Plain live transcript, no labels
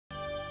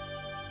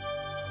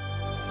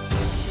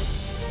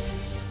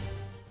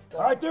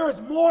All right, there is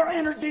more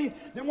energy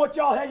than what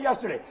y'all had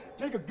yesterday.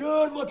 Take a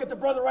good look at the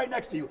brother right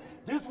next to you.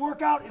 This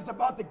workout is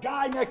about the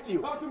guy next to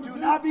you. Do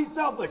not be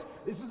selfish.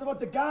 This is about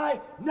the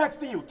guy next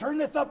to you. Turn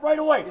this up right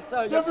away. Yes,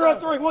 sir. Give her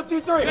a 3. 1, 2,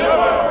 3.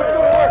 Let's go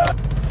to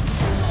work.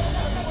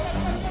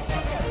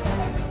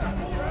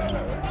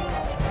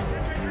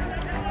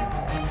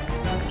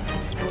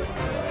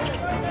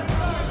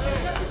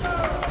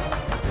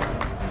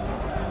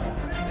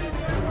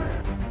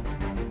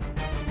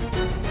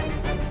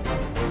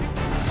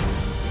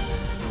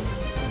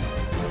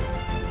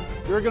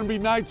 There are going to be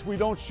nights we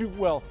don't shoot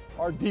well.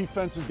 Our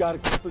defense has got to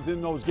keep us in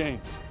those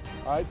games.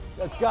 All right?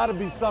 That's got to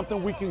be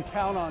something we can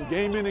count on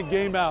game in and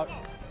game out.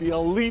 Be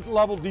elite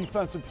level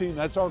defensive team.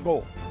 That's our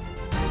goal.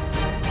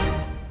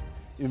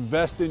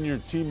 Invest in your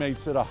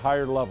teammates at a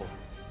higher level.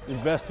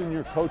 Invest in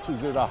your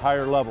coaches at a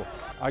higher level.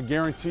 I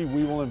guarantee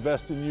we will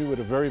invest in you at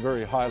a very,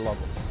 very high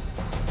level.